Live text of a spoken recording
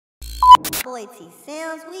Boy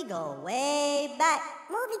TSIMS, we go way back.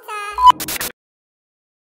 Movie time.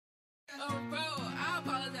 Oh, bro, I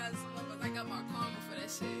apologize so much. I got my karma for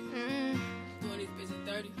that shit. Doing these bitches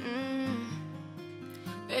dirty.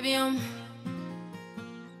 Baby, I'm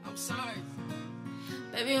sorry.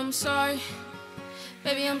 Baby, I'm sorry.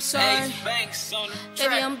 Baby, I'm sorry.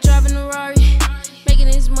 Baby, I'm driving a Rari, making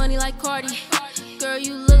this money like Cardi. Girl,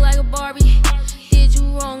 you look like a Barbie. Did you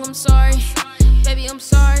wrong? I'm sorry. Baby, I'm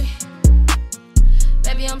sorry.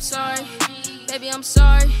 Baby, I'm sorry. Baby, I'm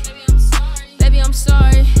sorry. Baby, I'm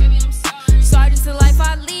sorry. Sorry, this the life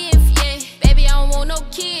I live, yeah. Baby, I don't want no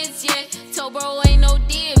kids, yeah. Told bro ain't no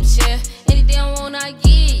dibs, yeah. Anything I want, I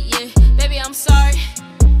get, yeah. Baby, I'm sorry.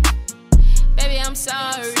 Baby, I'm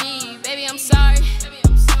sorry. Baby, I'm sorry.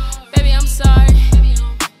 Baby, I'm sorry.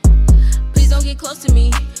 Please don't get close to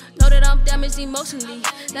me. Know that I'm damaged emotionally.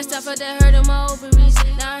 Last time I felt that hurt in my ovaries.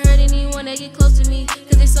 Now I hurt anyone that get close to me.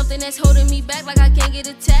 Cause it's something that's holding me back, like I can't get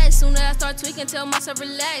attached. Soon as I start tweaking, tell myself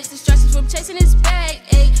relax. Distractions from chasing this bag,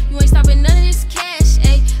 ayy. You ain't stopping none of this cash,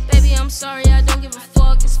 ayy. Baby, I'm sorry, I don't give a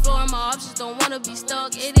fuck. Exploring my options, don't wanna be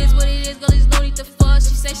stuck. It is what it is, girl, there's no need to fuss.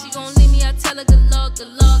 She say she gon' leave me, I tell her good luck,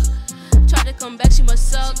 good luck. Try to come back, she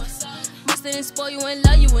must suck. Must didn't spoil you and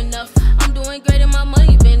love you enough. I'm doing great and my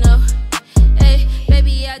money been up. Hey,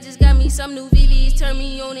 baby, I just got me some new VVs. Turn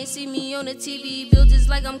me on and see me on the TV. Build just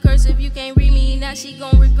like I'm cursed if you can't read me. Now she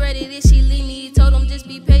gon' regret it if she leave me. Told them just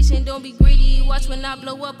be patient, don't be greedy. Watch when I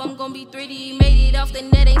blow up, I'm gon' be 3D. Made it off the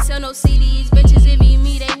net, ain't sell no CDs. Bitches envy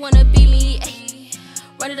me, they wanna be me. Ay.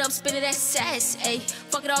 Run it up, spit it, that sass. Ay.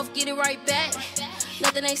 Fuck it off, get it right back.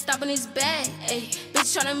 Nothing ain't stopping this bag. Ay.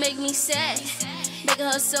 Bitch tryna make me sad, making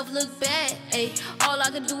herself look bad, ayy. All I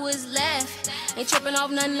could do is laugh, ain't tripping off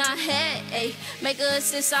nothing I had, ayy. Make her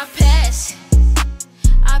since I pass,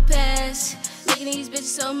 making these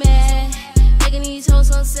bitches so mad, making these hoes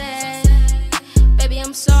so sad. Baby,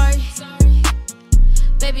 I'm sorry.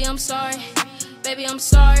 Baby, I'm sorry. Baby, I'm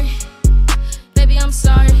sorry. Baby, I'm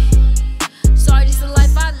sorry. Sorry, this the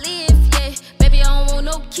life I live, yeah. Baby, I don't want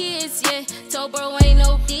no kids, yeah. Told bro ain't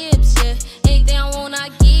no dibs, yeah. Anything I want, I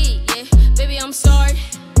get, yeah. Baby, I'm sorry.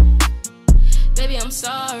 Baby, I'm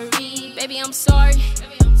sorry. Baby, I'm sorry.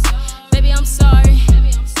 Baby, I'm sorry.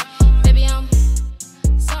 Baby, I'm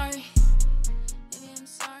sorry. Baby, I'm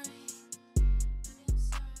sorry.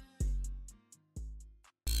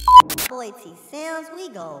 Boy TSIMS, we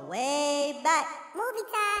go way back. Movie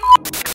time.